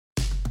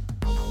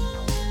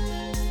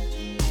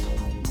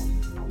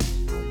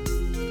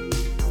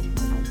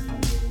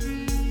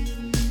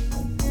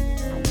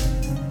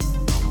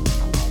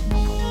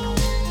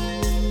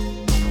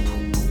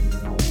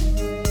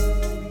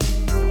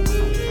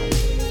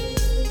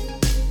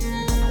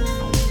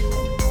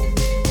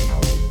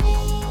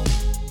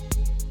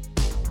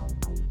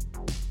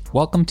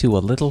Welcome to A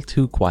Little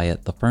Too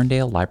Quiet, the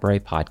Ferndale Library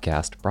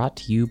podcast, brought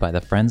to you by the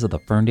Friends of the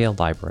Ferndale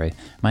Library.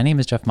 My name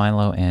is Jeff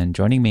Milo, and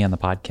joining me on the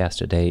podcast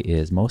today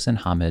is Mohsin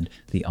Hamid,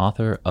 the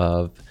author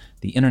of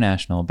the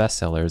international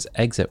bestsellers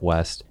Exit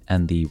West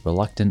and The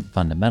Reluctant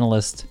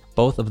Fundamentalist.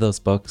 Both of those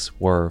books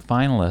were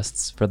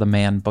finalists for the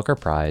Man Booker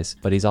Prize,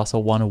 but he's also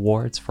won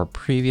awards for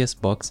previous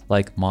books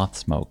like Moth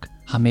Smoke.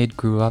 Hamid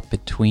grew up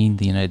between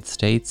the United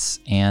States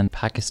and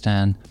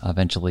Pakistan,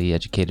 eventually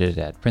educated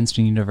at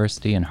Princeton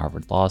University and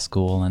Harvard Law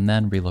School, and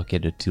then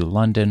relocated to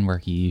London, where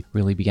he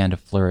really began to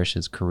flourish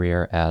his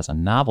career as a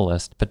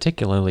novelist,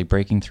 particularly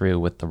breaking through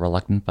with The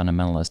Reluctant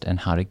Fundamentalist and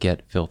How to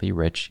Get Filthy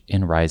Rich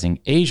in Rising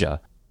Asia.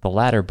 The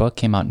latter book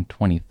came out in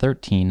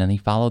 2013, and he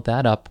followed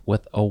that up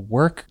with a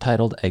work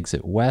titled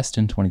Exit West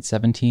in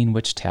 2017,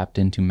 which tapped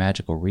into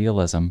magical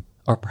realism,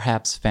 or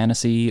perhaps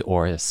fantasy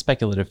or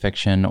speculative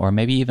fiction, or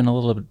maybe even a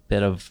little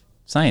bit of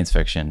science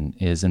fiction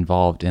is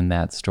involved in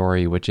that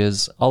story, which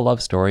is a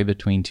love story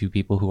between two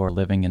people who are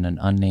living in an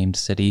unnamed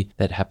city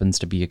that happens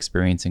to be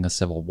experiencing a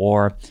civil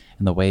war,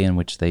 and the way in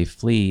which they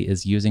flee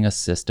is using a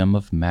system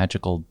of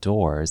magical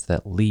doors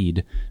that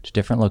lead to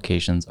different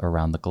locations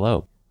around the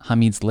globe.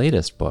 Hamid's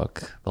latest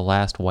book, The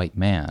Last White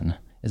Man,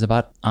 is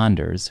about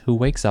Anders, who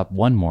wakes up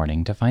one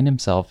morning to find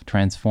himself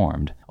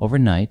transformed.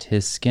 Overnight,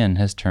 his skin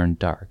has turned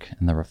dark,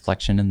 and the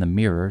reflection in the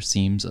mirror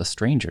seems a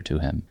stranger to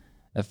him.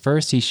 At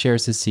first, he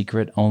shares his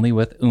secret only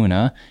with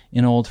Una,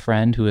 an old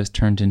friend who has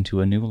turned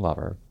into a new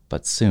lover.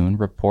 But soon,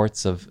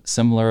 reports of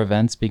similar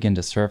events begin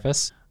to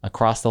surface.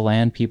 Across the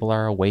land, people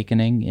are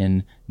awakening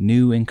in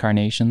new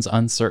incarnations,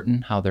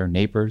 uncertain how their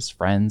neighbors,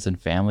 friends, and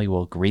family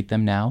will greet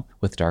them now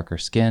with darker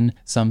skin.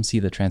 Some see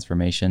the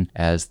transformation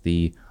as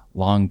the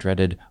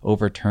long-dreaded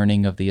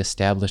overturning of the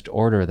established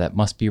order that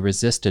must be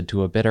resisted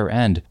to a bitter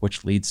end,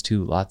 which leads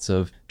to lots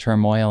of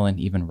turmoil and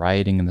even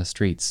rioting in the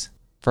streets.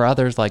 For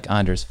others, like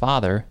Anders'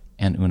 father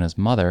and Una's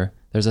mother,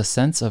 there's a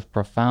sense of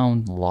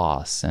profound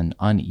loss and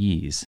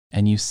unease,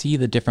 and you see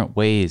the different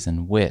ways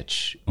in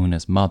which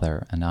Una's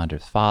mother and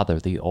Anders' father,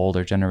 the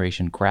older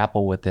generation,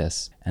 grapple with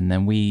this. And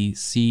then we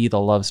see the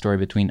love story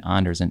between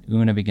Anders and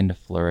Una begin to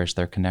flourish,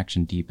 their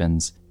connection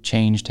deepens,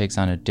 change takes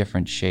on a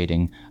different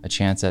shading, a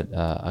chance at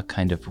a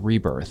kind of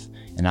rebirth,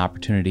 an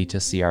opportunity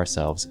to see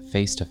ourselves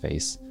face to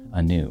face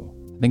anew.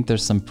 I think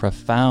there's some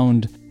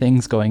profound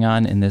things going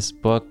on in this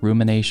book,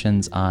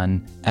 ruminations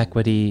on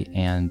equity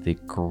and the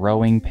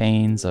growing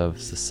pains of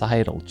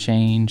societal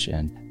change,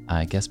 and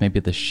I guess maybe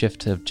the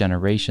shift of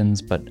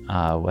generations. But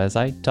as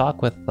I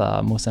talk with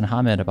Mohsin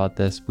Hamid about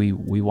this, we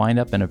wind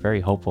up in a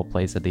very hopeful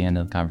place at the end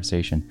of the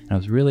conversation. And I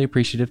was really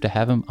appreciative to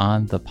have him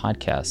on the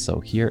podcast.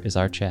 So here is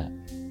our chat.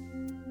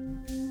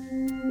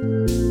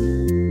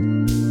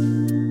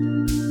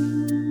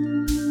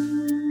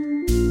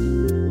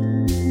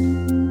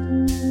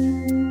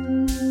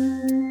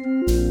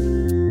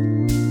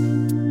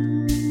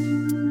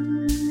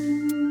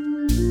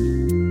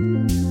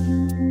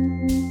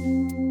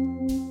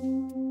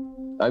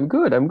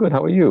 I'm good.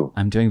 How are you?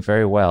 I'm doing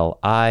very well.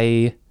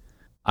 I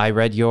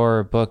read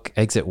your book,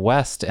 Exit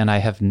West, and I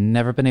have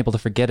never been able to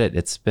forget it.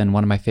 It's been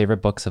one of my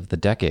favorite books of the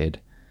decade.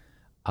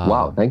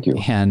 Wow, thank you.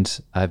 And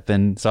I've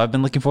been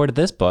looking forward to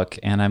this book,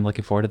 and I'm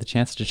looking forward to the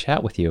chance to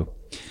chat with you.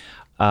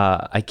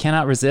 I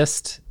cannot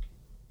resist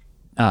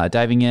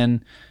diving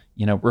in,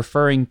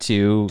 referring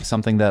to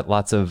something that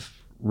lots of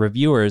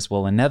reviewers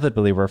will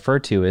inevitably refer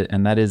to it,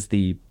 and that is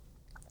the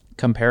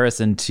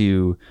comparison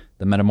to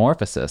the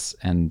Metamorphosis.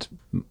 And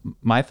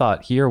my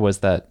thought here was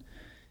that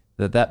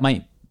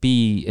might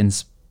be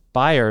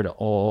inspired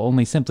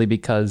only simply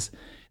because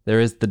there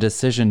is the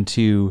decision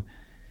to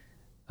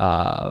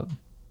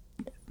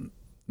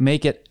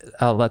make it,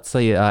 let's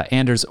say,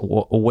 Anders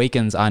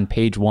awakens on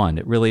page 1.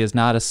 It really is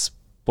not a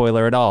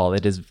spoiler at all.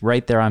 It is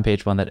right there on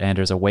page 1 that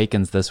Anders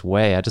awakens this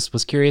way. I just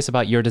was curious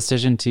about your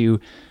decision to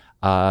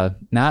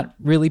not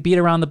really beat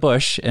around the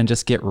bush and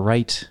just get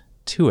right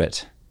to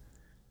it.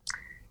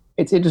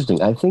 It's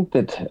interesting. I think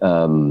that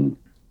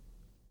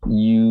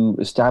you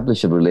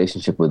establish a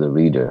relationship with a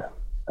reader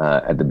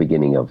at the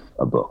beginning of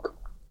a book,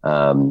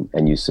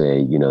 and you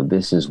say,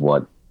 this is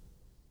what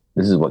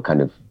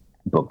kind of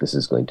book this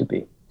is going to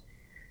be.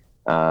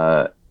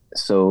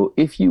 So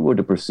if you were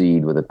to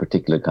proceed with a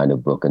particular kind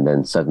of book and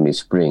then suddenly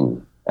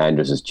spring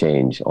Anders'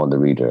 change on the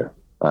reader,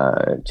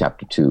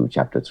 chapter 2,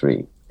 chapter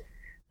 3,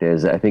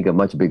 there's, I think, a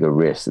much bigger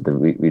risk that the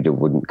reader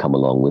wouldn't come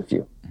along with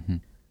you. Mm-hmm.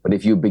 But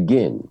if you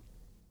begin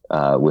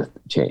with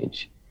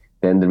change,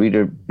 then the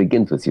reader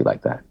begins with you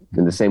like that.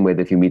 In the same way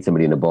that if you meet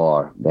somebody in a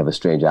bar, they have a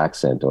strange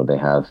accent or they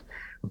have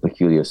a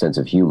peculiar sense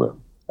of humor.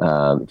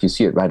 If you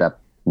see it right up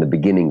in the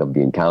beginning of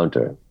the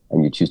encounter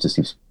and you choose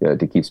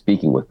to keep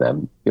speaking with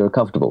them, you're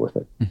comfortable with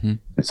it. Mm-hmm.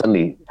 It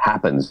suddenly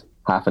happens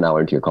half an hour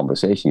into your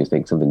conversation, you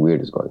think something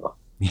weird is going on.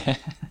 Yeah,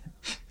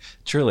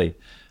 truly.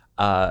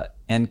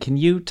 And can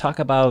you talk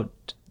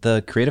about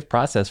the creative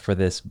process for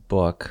this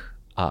book?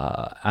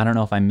 I don't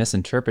know if I'm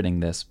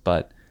misinterpreting this,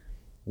 but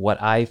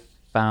what I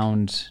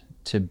found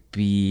to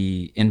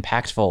be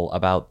impactful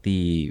about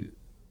the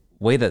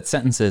way that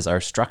sentences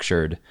are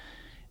structured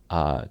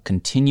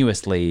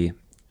continuously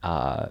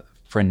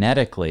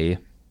frenetically,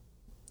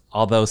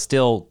 although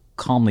still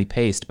calmly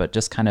paced, but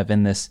just kind of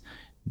in this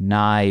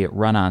nigh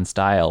run-on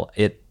style.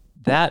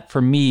 That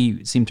for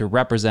me seemed to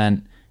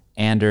represent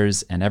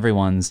Anders and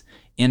everyone's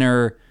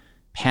inner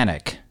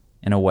panic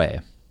in a way.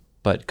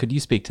 But could you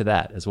speak to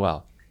that as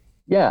well?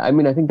 Yeah, I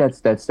mean, I think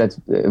that's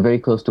very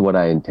close to what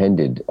I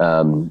intended.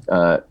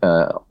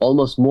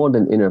 Almost more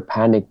than inner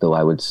panic, though,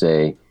 I would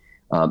say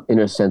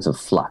inner sense of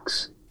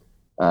flux.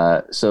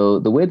 So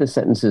the way the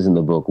sentences in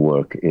the book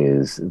work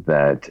is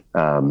that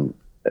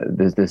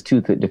there's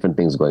two different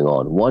things going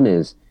on. One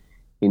is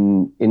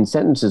in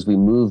sentences, we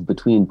move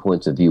between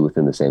points of view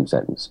within the same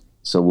sentence.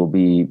 So we'll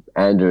be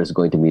Anders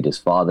going to meet his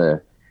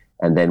father,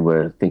 and then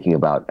we're thinking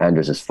about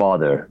Anders'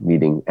 father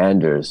meeting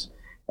Anders,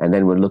 and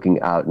then we're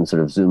looking out and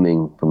sort of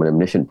zooming from an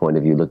omniscient point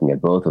of view, looking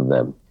at both of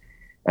them.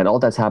 And all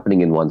that's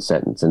happening in one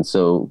sentence. And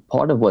so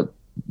part of what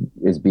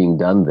is being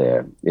done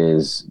there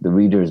is the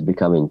reader is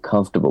becoming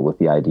comfortable with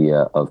the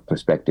idea of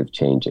perspective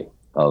changing,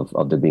 of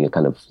there being a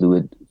kind of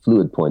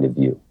fluid point of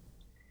view.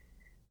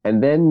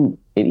 And then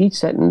in each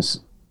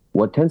sentence,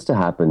 what tends to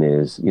happen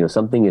is,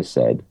 something is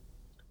said,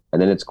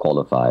 and then it's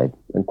qualified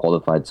and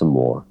qualified some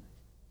more.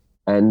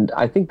 And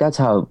I think that's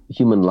how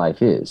human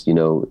life is.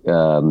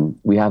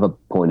 We have a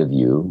point of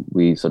view,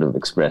 we sort of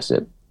express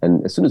it.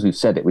 And as soon as we've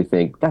said it, we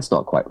think, that's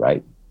not quite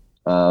right.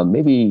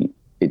 Maybe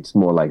it's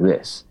more like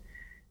this.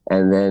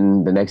 And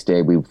then the next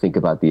day we think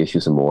about the issue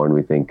some more and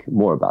we think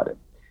more about it.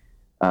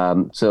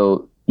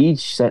 So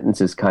each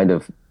sentence is kind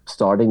of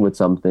starting with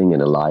something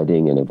and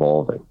eliding and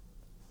evolving.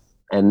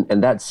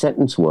 And that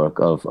sentence work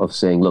of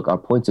saying, look, our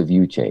points of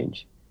view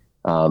change.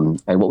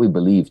 And what we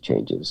believe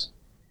changes.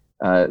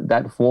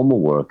 That formal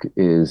work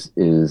is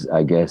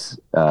I guess,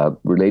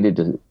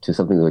 related to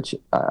something which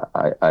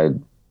I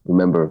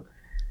remember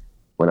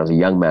when I was a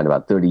young man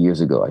about 30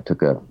 years ago. I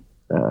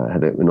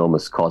had the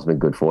enormous cosmic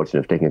good fortune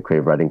of taking a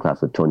creative writing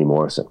class with Toni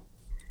Morrison.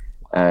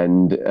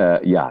 And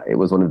it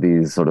was one of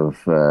these sort of,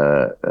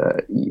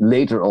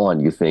 later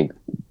on you think,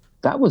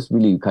 that was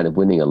really kind of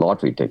winning a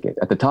lottery ticket.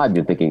 At the time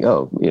you're thinking,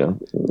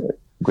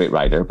 great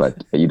writer,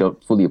 but you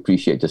don't fully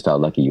appreciate just how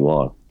lucky you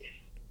are.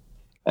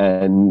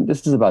 And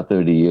this is about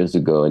 30 years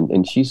ago.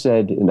 And she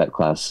said in that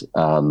class,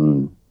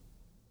 try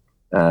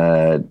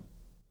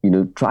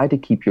to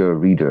keep your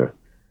reader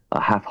a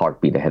half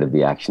heartbeat ahead of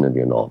the action of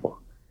your novel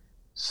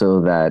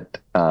so that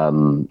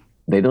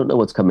they don't know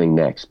what's coming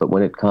next, but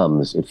when it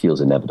comes, it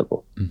feels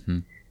inevitable.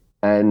 Mm-hmm.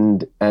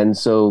 And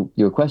so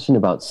your question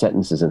about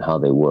sentences and how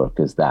they work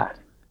is that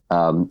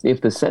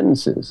if the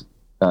sentences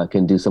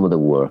can do some of the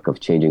work of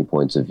changing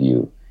points of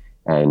view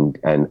and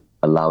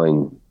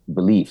allowing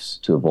beliefs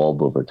to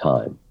evolve over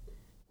time,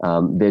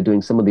 they're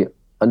doing some of the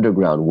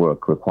underground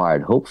work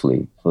required,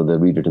 hopefully, for the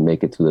reader to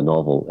make it through the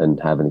novel and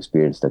have an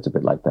experience that's a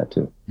bit like that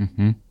too.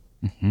 Mm-hmm.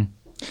 Mm-hmm.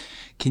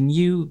 Can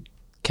you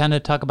kind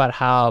of talk about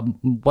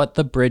what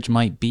the bridge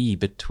might be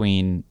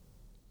between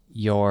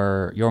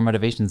your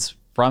motivations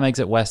from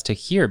Exit West to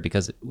here?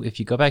 Because if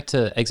you go back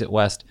to Exit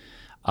West,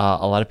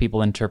 a lot of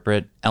people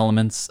interpret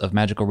elements of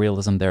magical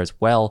realism there as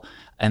well.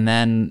 And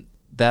then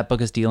that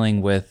book is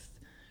dealing with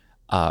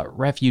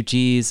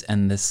refugees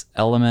and this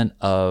element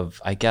of,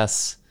 I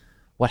guess,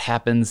 what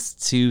happens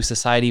to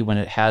society when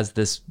it has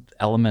this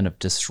element of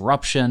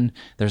disruption.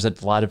 There's a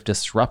lot of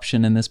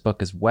disruption in this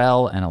book as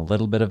well, and a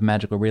little bit of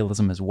magical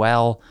realism as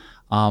well.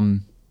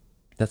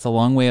 That's a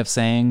long way of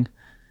saying,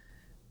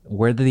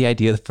 where did the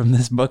idea for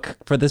this book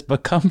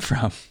come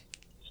from?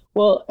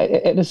 Well,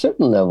 at a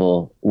certain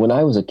level, when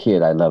I was a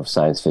kid, I loved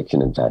science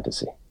fiction and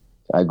fantasy.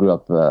 I grew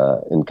up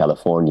in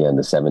California in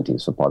the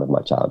 70s for part of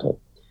my childhood.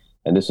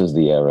 And this was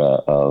the era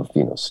of,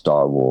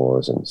 Star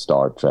Wars and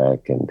Star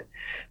Trek and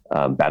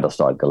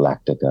Battlestar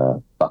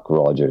Galactica, Buck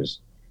Rogers.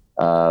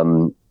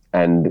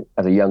 And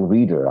as a young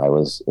reader, I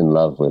was in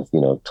love with,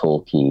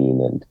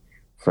 Tolkien and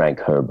Frank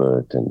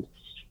Herbert and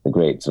the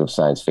great sort of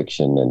science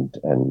fiction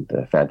and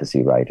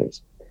fantasy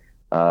writers.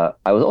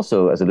 I was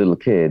also, as a little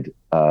kid,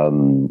 I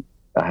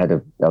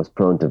was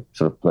prone to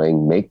sort of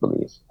playing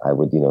make-believe. I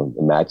would,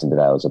 imagine that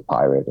I was a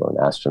pirate or an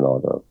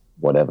astronaut or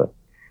whatever.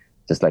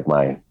 Just like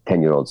my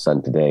 10-year-old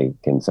son today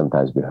can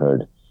sometimes be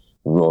heard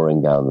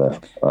roaring down the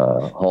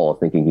hall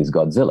thinking he's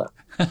Godzilla.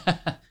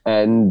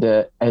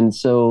 And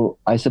so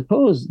I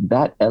suppose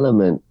that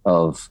element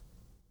of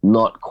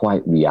not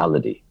quite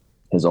reality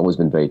has always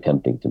been very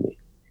tempting to me.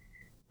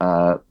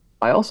 I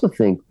also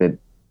think that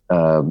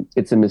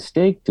it's a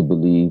mistake to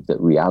believe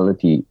that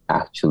reality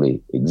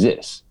actually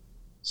exists.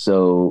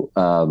 So,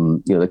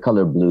 the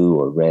color blue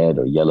or red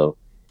or yellow,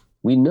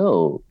 we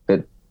know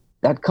that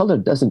color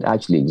doesn't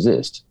actually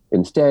exist.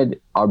 Instead,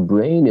 our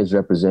brain is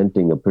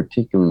representing a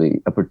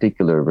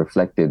particular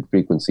reflected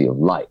frequency of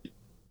light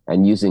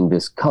and using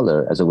this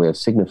color as a way of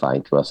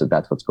signifying to us that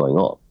that's what's going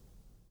on.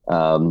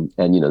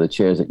 And the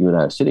chairs that you and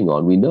I are sitting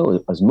on, we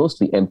know is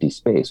mostly empty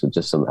space with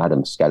just some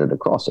atoms scattered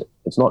across it.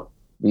 It's not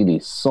really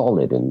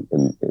solid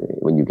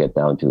when you get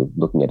down to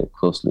looking at it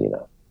closely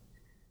enough.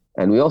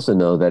 And we also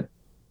know that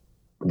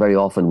very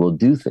often we'll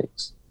do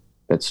things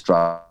that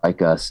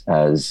strike us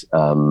as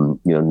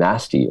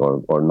nasty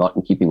or not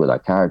in keeping with our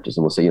characters,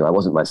 and we'll say, I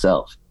wasn't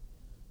myself,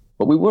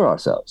 but we were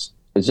ourselves.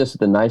 It's just that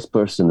the nice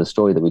person, the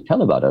story that we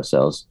tell about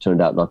ourselves,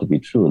 turned out not to be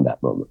true in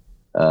that moment.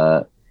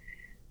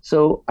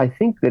 So I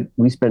think that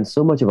we spend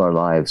so much of our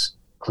lives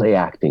play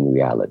acting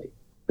reality,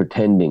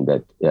 pretending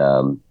that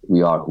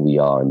we are who we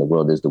are and the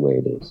world is the way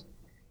it is.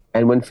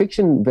 And when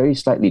fiction very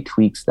slightly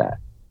tweaks that,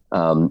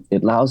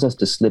 it allows us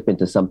to slip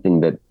into something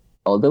that,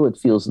 although it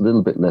feels a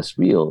little bit less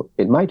real,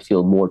 it might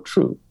feel more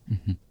true,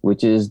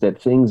 which is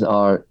that things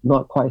are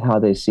not quite how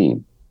they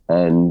seem.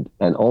 And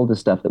all the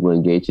stuff that we're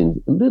engaged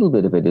in, a little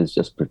bit of it is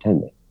just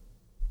pretending.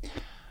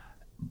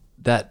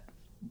 That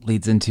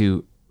leads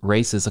into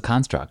race as a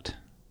construct.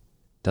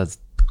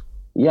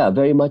 Yeah,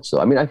 very much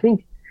so. I mean, I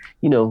think,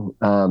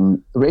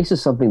 race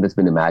is something that's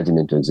been imagined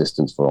into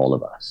existence for all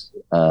of us.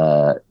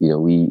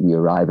 We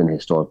arrive in a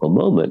historical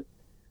moment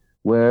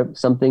where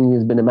something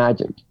has been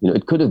imagined.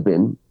 It could have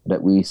been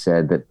that we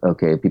said that,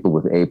 okay, people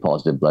with A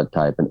positive blood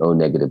type and O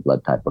negative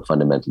blood type are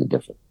fundamentally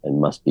different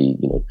and must be,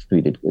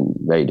 treated in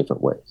very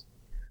different ways.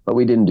 But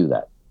we didn't do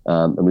that.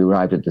 And we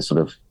arrived at this sort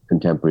of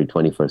contemporary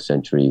 21st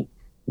century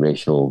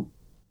racial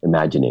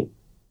imagining,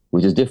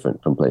 which is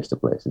different from place to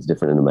place. It's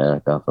different in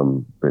America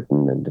from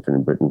Britain and different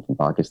in Britain from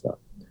Pakistan.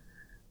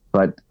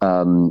 But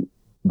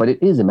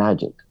it is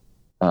imagined.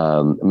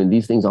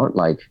 These things aren't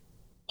like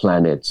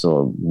planets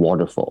or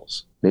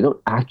waterfalls. They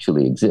don't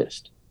actually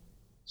exist.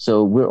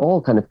 So we're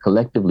all kind of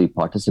collectively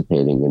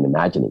participating in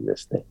imagining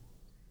this thing.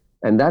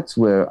 And that's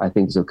where I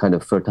think is a kind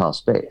of fertile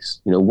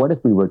space. What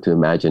if we were to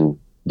imagine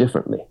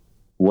differently?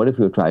 What if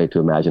we were trying to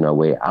imagine our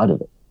way out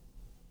of it?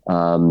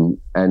 And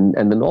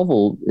the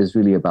novel is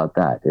really about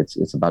that.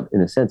 It's about,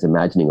 in a sense,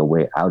 imagining a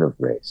way out of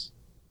race,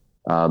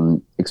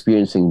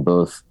 experiencing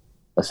both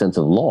a sense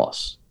of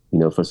loss,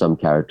 for some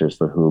characters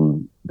for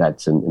whom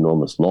that's an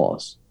enormous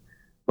loss,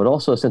 but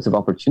also a sense of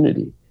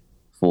opportunity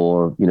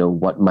for,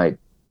 what might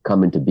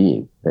come into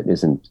being that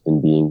isn't in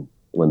being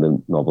when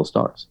the novel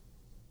starts.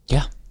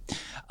 Yeah.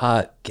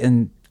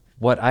 And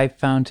what I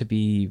found to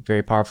be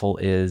very powerful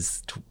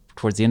is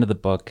towards the end of the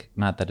book,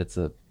 not that it's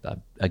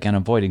again,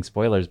 avoiding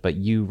spoilers, but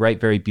you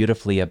write very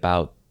beautifully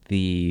about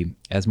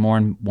as more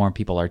and more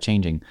people are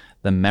changing,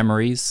 the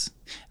memories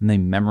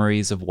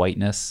of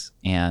whiteness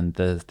and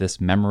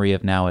this memory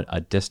of now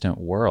a distant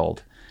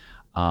world.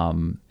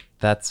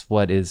 That's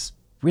what is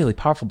really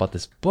powerful about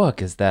this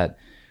book, is that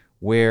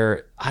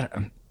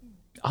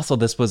also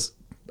this was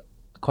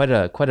quite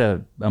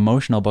a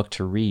emotional book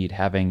to read,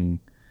 and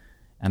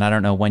I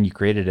don't know when you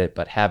created it,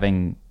 but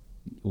having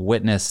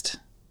witnessed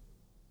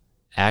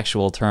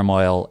actual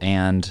turmoil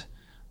and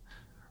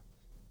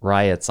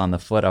riots on the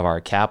foot of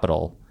our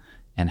capital,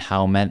 and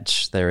how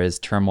much there is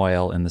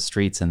turmoil in the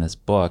streets in this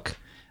book,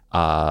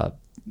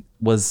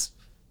 was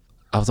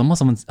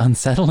almost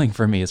unsettling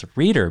for me as a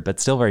reader, but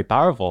still very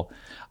powerful.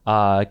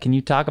 Can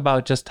you talk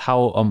about just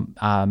how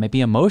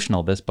maybe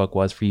emotional this book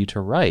was for you to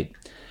write,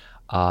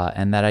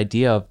 and that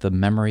idea of the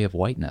memory of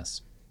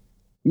whiteness?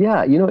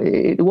 Yeah,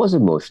 it was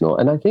emotional.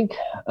 And I think,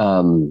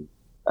 one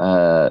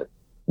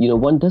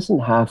doesn't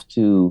have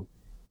to,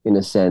 in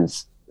a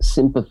sense,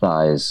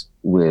 sympathize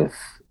with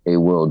a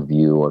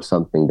worldview or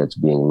something that's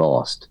being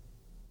lost,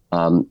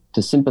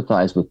 to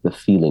sympathize with the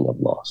feeling of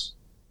loss.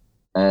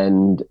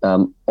 And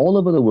all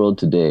over the world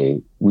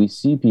today, we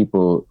see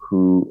people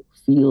who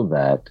feel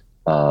that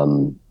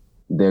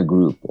their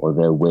group or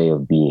their way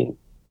of being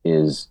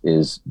is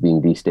being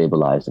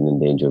destabilized and in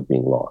danger of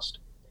being lost.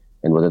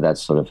 And whether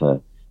that's sort of a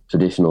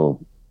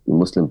traditional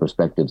Muslim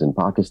perspectives in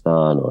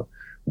Pakistan, or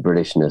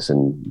Britishness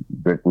in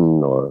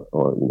Britain, or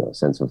a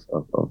sense of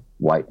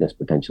whiteness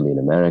potentially in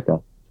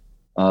America.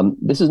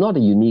 This is not a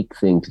unique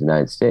thing to the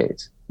United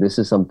States. This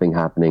is something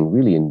happening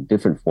really in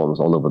different forms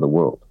all over the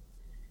world.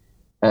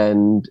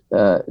 And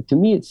to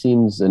me, it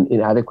seems an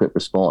inadequate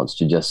response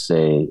to just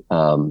say,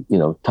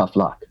 tough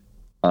luck.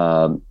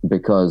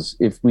 Because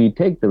if we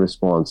take the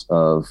response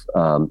of,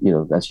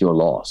 that's your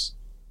loss,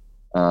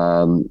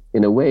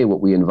 in a way, what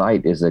we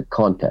invite is a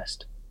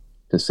contest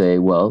to say,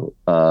 well,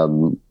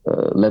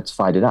 let's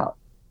fight it out,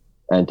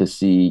 and to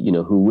see,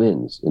 who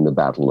wins in the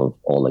battle of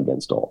all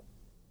against all.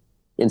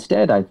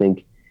 Instead, I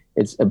think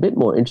it's a bit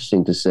more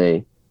interesting to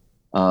say,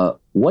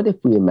 what if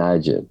we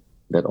imagine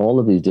that all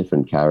of these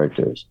different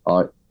characters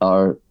are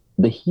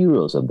the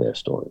heroes of their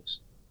stories?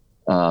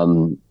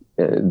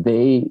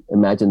 They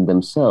imagine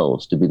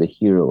themselves to be the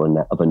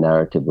hero of a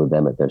narrative with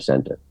them at their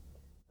center,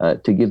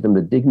 to give them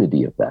the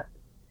dignity of that.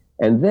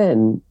 And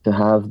then to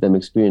have them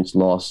experience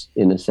loss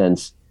in a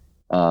sense,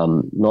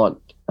 not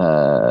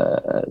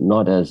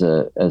as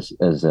a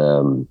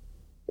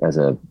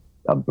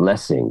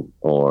blessing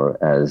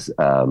or as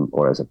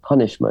a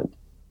punishment,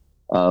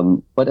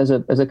 but as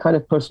a kind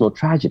of personal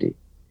tragedy,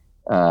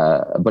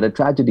 but a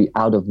tragedy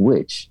out of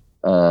which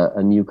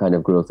a new kind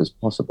of growth is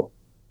possible.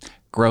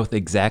 Growth,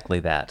 exactly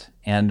that.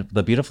 And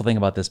the beautiful thing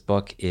about this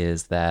book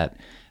is that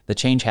the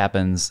change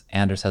happens.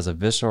 Anders has a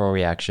visceral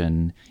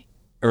reaction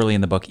early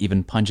in the book,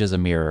 even punches a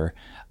mirror.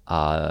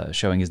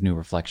 showing his new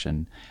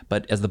reflection.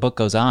 But as the book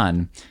goes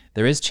on,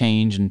 there is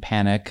change and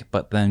panic,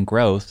 but then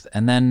growth,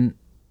 and then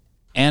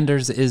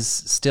Anders is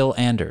still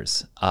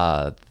Anders.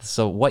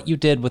 So what you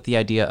did with the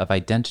idea of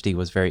identity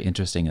was very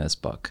interesting in this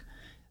book.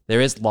 There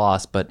is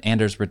loss, but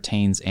Anders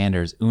retains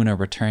Anders. Una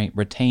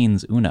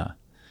retains Una.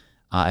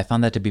 I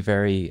found that to be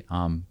very,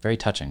 very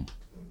touching.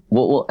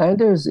 Well,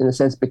 Anders, in a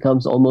sense,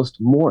 becomes almost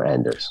more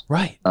Anders.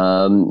 Right.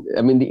 I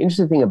mean, the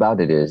interesting thing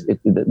about it is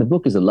the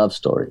book is a love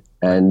story,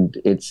 and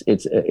it's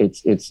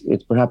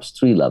perhaps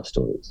three love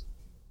stories.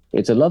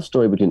 It's a love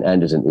story between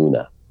Anders and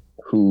Una,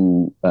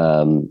 who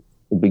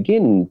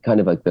begin kind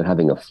of like they're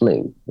having a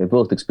fling. They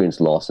both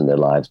experience loss in their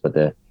lives, but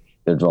they're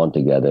drawn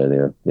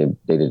together. They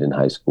dated in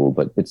high school,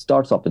 but it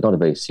starts off, it's not a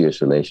very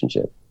serious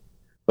relationship.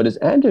 But as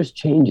Anders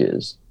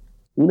changes,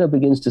 Una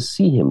begins to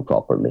see him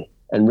properly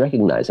and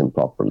recognize him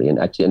properly and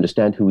actually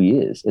understand who he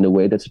is in a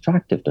way that's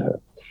attractive to her.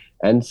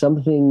 And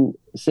something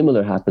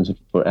similar happens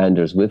for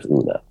Anders with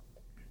Una.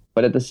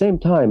 But at the same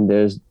time,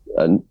 there's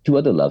two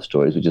other love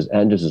stories, which is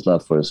Anders'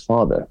 love for his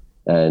father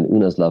and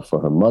Una's love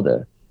for her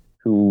mother,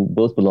 who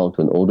both belong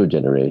to an older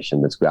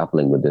generation that's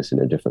grappling with this in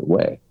a different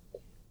way.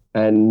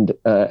 And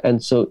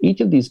so each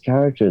of these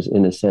characters,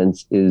 in a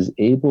sense, is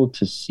able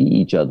to see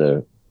each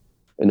other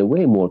in a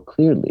way more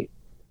clearly,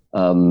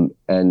 and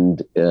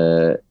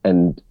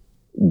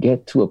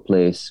get to a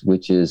place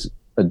which is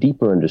a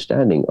deeper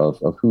understanding of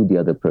who the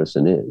other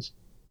person is.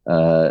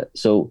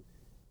 So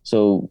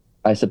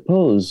I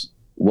suppose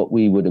what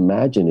we would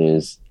imagine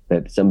is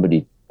that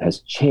somebody has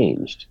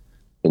changed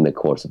in the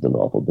course of the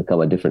novel, become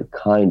a different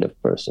kind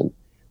of person.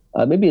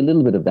 Maybe a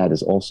little bit of that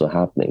is also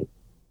happening.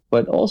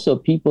 But also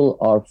people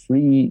are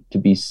free to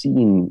be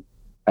seen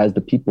as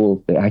the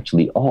people they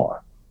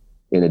are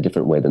in a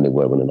different way than they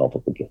were when the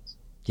novel begins.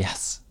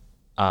 Yes.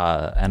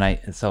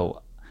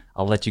 So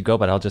I'll let you go,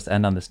 but I'll just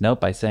end on this note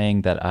by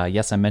saying that,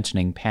 yes, I'm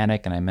mentioning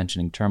panic and I'm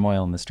mentioning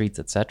turmoil in the streets,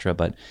 etc.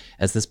 But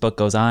as this book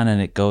goes on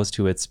and it goes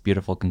to its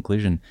beautiful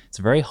conclusion, it's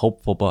a very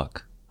hopeful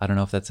book. I don't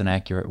know if that's an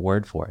accurate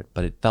word for it,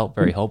 but it felt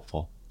very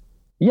hopeful.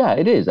 Yeah,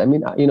 it is. I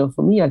mean,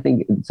 for me, I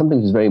think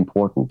something that's very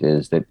important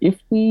is that if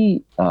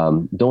we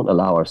don't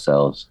allow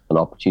ourselves an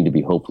opportunity to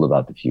be hopeful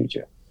about the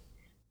future,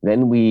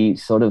 then we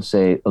sort of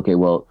say, okay,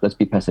 well, let's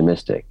be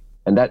pessimistic.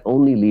 And that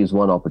only leaves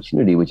one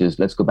opportunity, which is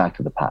let's go back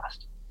to the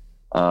past.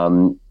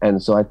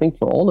 And so I think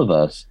for all of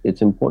us,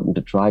 it's important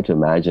to try to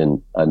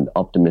imagine an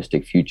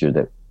optimistic future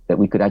that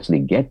we could actually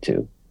get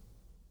to,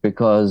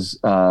 because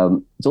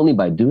it's only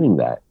by doing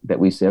that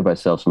we save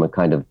ourselves from a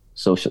kind of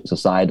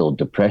societal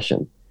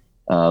depression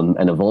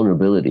and a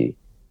vulnerability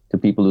to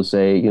people who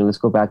say, let's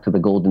go back to the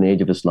golden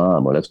age of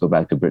Islam, or let's go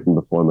back to Britain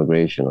before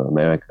immigration, or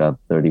America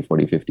 30,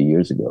 40, 50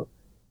 years ago.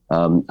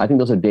 I think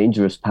those are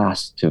dangerous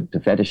paths to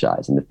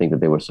fetishize and to think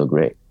that they were so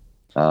great.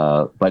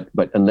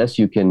 But unless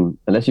you can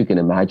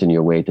imagine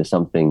your way to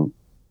something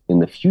in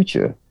the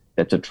future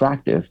that's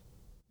attractive,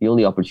 the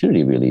only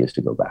opportunity really is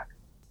to go back.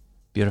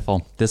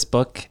 Beautiful. This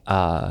book,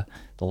 The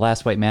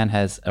Last White Man,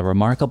 has a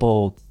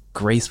remarkable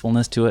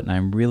gracefulness to it, and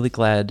I'm really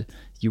glad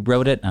you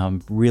wrote it. I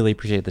really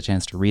appreciate the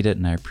chance to read it,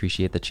 and I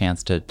appreciate the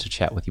chance to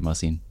chat with you,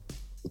 Mohsin.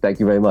 Thank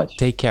you very much.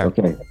 Take care.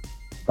 Okay.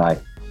 Bye.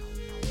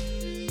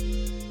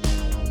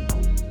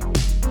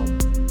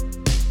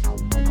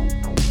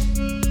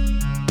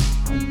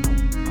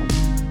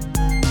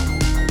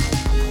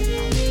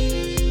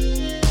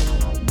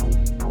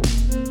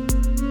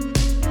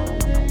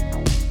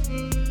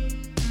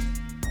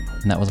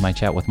 And that was my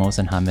chat with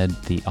Mohsin Hamid,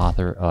 the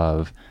author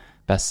of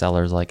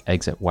bestsellers like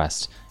Exit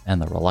West and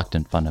The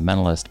Reluctant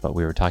Fundamentalist. But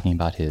we were talking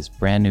about his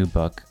brand new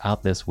book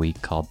out this week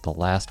called The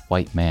Last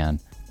White Man,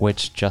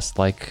 which, just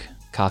like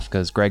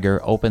Kafka's Gregor,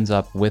 opens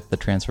up with the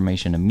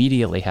transformation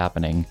immediately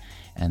happening.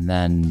 And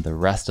then the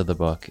rest of the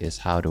book is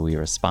how do we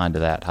respond to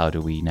that? How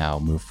do we now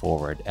move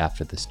forward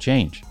after this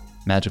change?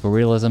 Magical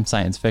realism,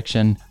 science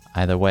fiction,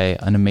 either way,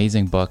 an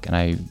amazing book, and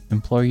I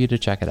implore you to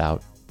check it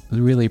out.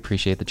 We really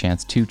appreciate the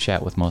chance to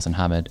chat with Mohsin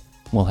Hamid.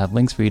 We'll have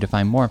links for you to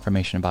find more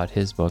information about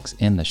his books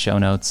in the show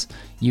notes.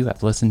 You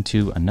have listened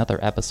to another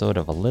episode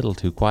of A Little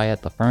Too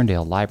Quiet, the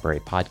Ferndale Library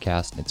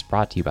podcast. It's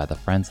brought to you by the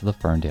Friends of the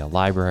Ferndale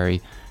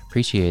Library.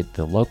 Appreciate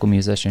the local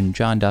musician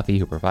John Duffy,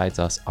 who provides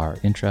us our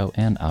intro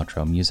and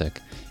outro music.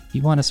 If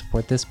you want to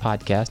support this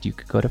podcast, you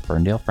could go to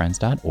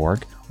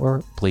ferndalefriends.org,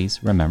 or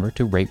please remember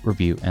to rate,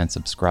 review, and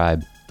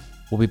subscribe.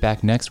 We'll be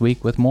back next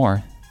week with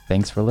more.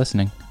 Thanks for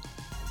listening.